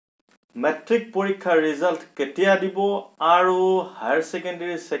matric পৰীক্ষাৰ result কেতিয়া দিব আৰু হায়াৰ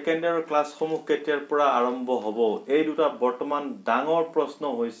সেকেন্ডাৰী সেকেন্ড ইয়াৰ ক্লাছসমূহ কেতিয়াৰ পৰা আৰম্ভ হ'ব এই দুটা বৰ্তমান ডাঙৰ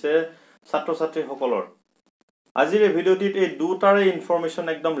প্ৰশ্ন হৈছে ছাত্ৰ ছাত্ৰীসকলৰ আজিৰ এই ভিডিঅ'টিত এই দুটাৰে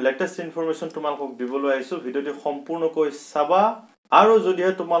ইনফৰমেশন একদম লেটেষ্ট ইনফৰমেশন তোমালোকক দিবলৈ আহিছো ভিডিঅ'টি সম্পূৰ্ণকৈ চাবা আৰু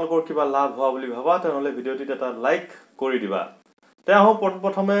যদিহে তোমালোকৰ কিবা লাভ হোৱা বুলি ভাবা তেনহলে ভিডিঅ'টিত এটা লাইক কৰি দিবা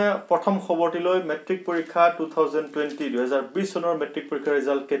প্ৰথম খবৰটিলৈ মেট্ৰিক পৰীক্ষা 2020 চনৰ মেট্ৰিক পৰীক্ষাৰ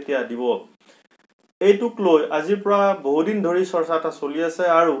ৰিজাল্ট কেতিয়া দিব এইটোক লৈ আজিৰ পৰা বহুদিন ধৰি চৰ্চা এটা চলি আছে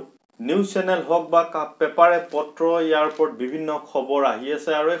আৰু নিউজ চেনেল হক বা পেপাৰে পত্ৰ ইয়াৰ ওপৰত বিভিন্ন খবৰ আহি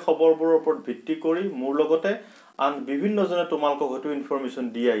আছে আৰু এই খবৰবোৰৰ ওপৰত ভিত্তি কৰি মোৰ লগতে আন বিভিন্ন জনে তোমালোকক হয়তো ইনফৰমেশন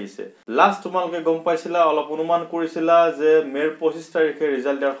দি আহিছে লাষ্ট তোমালোকে গম পাইছিলা অলপ অনুমান কৰিছিলা যে মেৰ 25 তাৰিখে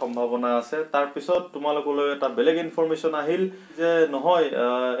ৰিজাল্ট দিয়াৰ সম্ভাৱনা আছে তাৰ পিছত তোমালোকলৈ এটা বেলেগ ইনফৰমেশন আহিল যে নহয়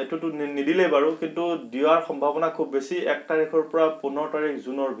এটোটো নিদিলে বাৰু কিন্তু দিয়াৰ সম্ভাৱনা খুব বেছি 1 তাৰিখৰ পৰা 15 তাৰিখ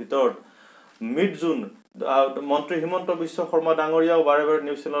জুনৰ ভিতৰত মিড জুন মন্ত্ৰী হিমন্ত বিশ্ব শৰ্মা ডাঙৰীয়াও বাৰে বাৰে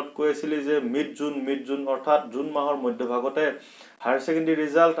নিউজ চেনেলত কৈছিল যে মিড জুন অৰ্থাৎ জুন মাহৰ মধ্যভাগতে হায়াৰ সেকেন্ডাৰী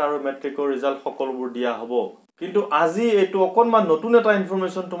ৰিজাল্ট আৰু মেট্ৰিকৰ ৰিজাল্ট সকলোবোৰ দিয়া হ'ব কিন্তু আজি এটো অকনমান নতুন এটা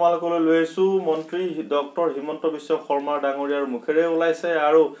ইনফৰমেশন তোমালোকলৈ লৈ আছো মন্ত্ৰী ডক্টৰ হিমন্ত বিশ্ব শৰ্মা ডাঙৰীয়াৰ মুখেৰে ওলাইছে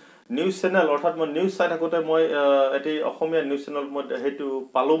আৰু নিউজ চেনেল অৰ্থাৎ মই নিউজ চাই থাকোতে মই এটি অসমীয়া নিউজ চেনেল মই হেতু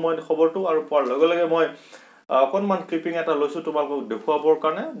পালো মই খবৰটো আৰু পোৱাৰ লগে লগে মই অকনমান ক্লিপিং এটা লৈছো তোমালোকক দেখুৱাবৰ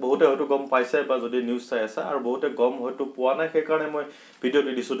কাৰণে বহুতে হয়তো গম পাইছে বা যদি নিউজ চাই আছে আৰু বহুতে গম হয়তো পোৱা নাই সেই কাৰণে মই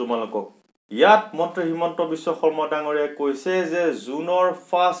ভিডিঅ'টি দিছো তোমালোকক ইয়াত মন্ত্ৰী হিমন্ত বিশ্ব শৰ্মা ডাঙৰীয়াই কৈছে যে জুনৰ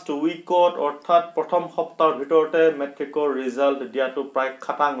ফাৰ্ষ্ট উইকত অৰ্থাৎ প্ৰথম সপ্তাহৰ ভিতৰতে মেট্ৰিকৰ ৰিজাল্ট দিয়াটো প্ৰায়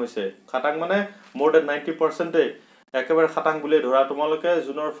খাটাং হৈছে খাটাং মানে মোৰ দেন 90% একেবাৰে খাটাং বুলি ধৰা তোমালোকে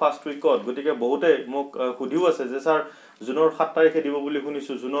জুনৰ ফাৰ্ষ্ট উইকত গতিকে বহুতে মোক খুদিও আছে যে স্যাৰ জুনৰ 7 তাৰিখে দিব বুলি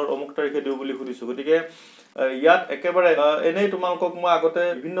শুনিছো জুনৰ অমুক তাৰিখে দিব বুলি শুনিছো গতিকে ইয়াত একেবাৰে এনেই তোমালোকক মই আগতে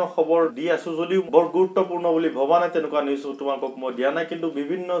বিভিন্ন খবৰ দি আছো যদিও বৰ গুৰুত্বপূৰ্ণ বুলি ভবা নাই তেনেকুৱা নিউজ তোমালোকক মই দিয়া নাই কিন্তু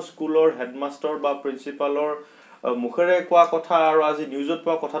বিভিন্ন স্কুলৰ হেডমাস্টাৰ বা প্ৰিন্সিপালৰ মুখেৰে কোৱা কথা আৰু আজি নিউজত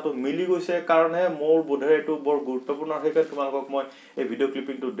পোৱা কথাটো মিলি গৈছে কাৰণহে মোৰ বোধেৰে এটো বৰ গুৰুত্বপূৰ্ণ হেকে তোমালোকক মই এই ভিডিও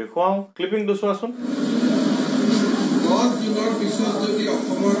ক্লিপিংটো দেখুৱাও ক্লিপিংটো চোৱাচোন জুনৰ পিছত যদি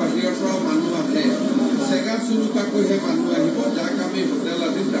অসমৰ বাহিৰৰ পৰা মানুহ আহে সেগা চুলুকাকৈ হে মানুহ আহিব যাক আমি হোটেল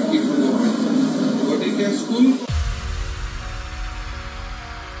আদিত ৰাখি থব পাৰিম গতিকে স্কুল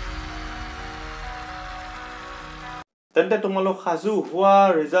তেন্তে তোমালোক সাজু হোৱা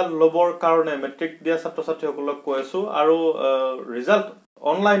ৰিজাল্ট লবৰ কাৰণে মেট্ৰিক দিয়া ছাত্ৰ ছাত্ৰীসকলক কৈছো আৰু ৰিজাল্ট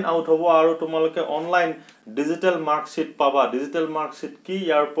অনলাইন আউট হ'ব আৰু তোমালোকে অনলাইন ডিজিটেল মাৰ্কশিট পাবা ডিজিটেল মাৰ্কশিট কি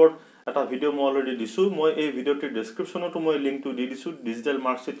ইয়াৰ ওপৰত এটা ভিডিও মই অলৰেডি দিছো মই এই ভিডিওটিৰ ডেসক্ৰিপচনতো মই লিংকটো দি দিছো ডিজিটেল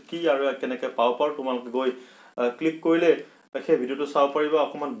মাৰ্কশিট কি আৰু কেনেকৈ পাব পাৰ তোমালোকে গৈ ক্লিক কৰিলে সেই ভিডিওটো চাব পাৰিবা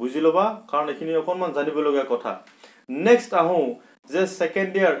অকমান বুজি লবা কাৰণ এখিনি অকমান জানিব লগা কথা নেক্সট আহো যে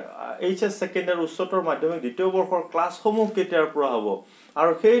সেকেন্ড ইয়াৰ HS সেকেন্ড ইয়াৰ উচ্চতৰ মাধ্যমিক দ্বিতীয় বৰ্ষৰ ক্লাছসমূহ কেতিয়াৰ পৰা হ'ব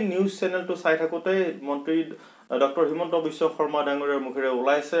আৰু সেই নিউজ চেনেলটো চাই থাকোতে মন্ত্ৰী ডক্টৰ হিমন্ত বিশ্ব শৰ্মা ডাঙৰীয়াৰ মুখেৰে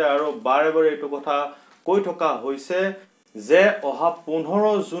ওলাইছে আৰু বাৰে বাৰে এইটো কথা কৈ থকা হৈছে যে অহা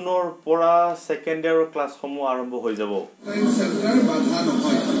 15 জুনৰ পৰা সেকেন্ড ইয়াৰৰ ক্লাছসমূহ আৰম্ভ হৈ যাব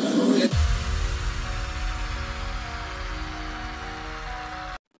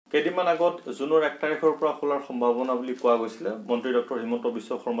কেইদিনমান আগত জুনৰ 1 তাৰিখৰ পৰা খোলাৰ সম্ভাৱনা বুলি কোৱা গৈছিল মন্ত্ৰী ডক্টৰ হিমন্ত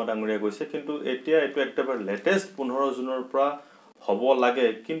বিশ্ব শৰ্মা ডাঙৰীয়া কৈছে কিন্তু এতিয়া এটো একেবাৰে লেটেষ্ট 15 জুনৰ পৰা হ'ব লাগে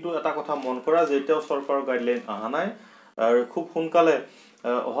কিন্তু এটা কথা মন কৰা যে এতিয়াও চৰকাৰৰ গাইডলাইন আহা নাই আৰু খুব সোনকালে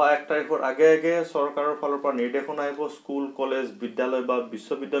অহা 1 তাৰিখৰ আগে আগে চৰকাৰৰ ফালৰ পৰা নিৰ্দেশনা আহিব স্কুল কলেজ বিদ্যালয় বা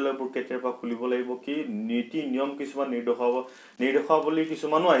বিশ্ববিদ্যালয়বোৰ কেতিয়াৰ পৰা খুলিব লাগিব কি নীতি নিয়ম কিছুমান নিৰ্দেশাৱলী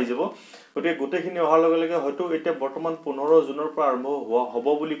কিছুমানো আহি যাব গতিকে গোটেইখিনি অহাৰ লগে লগে হয়তো এতিয়া বৰ্তমান 15 জুনৰ পৰা আৰম্ভ হ'ব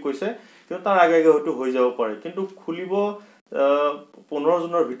বুলি কৈছে কিন্তু তাৰ আগে আগে হয়তো হৈ যাব পাৰে কিন্তু খুলিব 15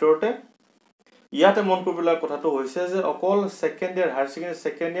 জুনৰ ভিতৰতে ইয়াতে মন কৰিবলগা কথাটো হৈছে যে অকল সেকেন্ড ইয়াৰ হায়াৰ সেকেন্ডাৰী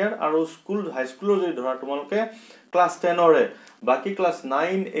সেকেন্ড ইয়াৰ আৰু স্কুল হাই স্কুলৰ যদি ধৰা তোমালোকে ক্লাস 10 ৰে বাকি ক্লাস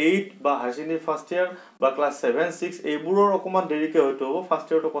 9 8 বা হায়াৰ সেকেন্ডাৰী ফাৰ্ষ্ট ইয়াৰ বা ক্লাস 7 6 এইবোৰৰ অকমান দেৰিকে হয়তো হ'ব ফাৰ্ষ্ট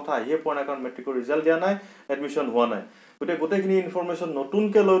ইয়াৰটো কথা আহিয়ে পোৱা নাই কাৰণ মেট্ৰিকৰ ৰিজাল্ট দিয়া নাই এডমিশন হোৱা নাই গোটেইখিনি ইনফৰমেশন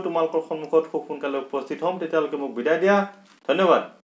নতুনকে লৈ তোমালোকৰ সন্মুখত খুব সোনকালে উপস্থিত হ'ম তেতিয়ালৈকে মোক বিদায় দিয়া ধন্যবাদ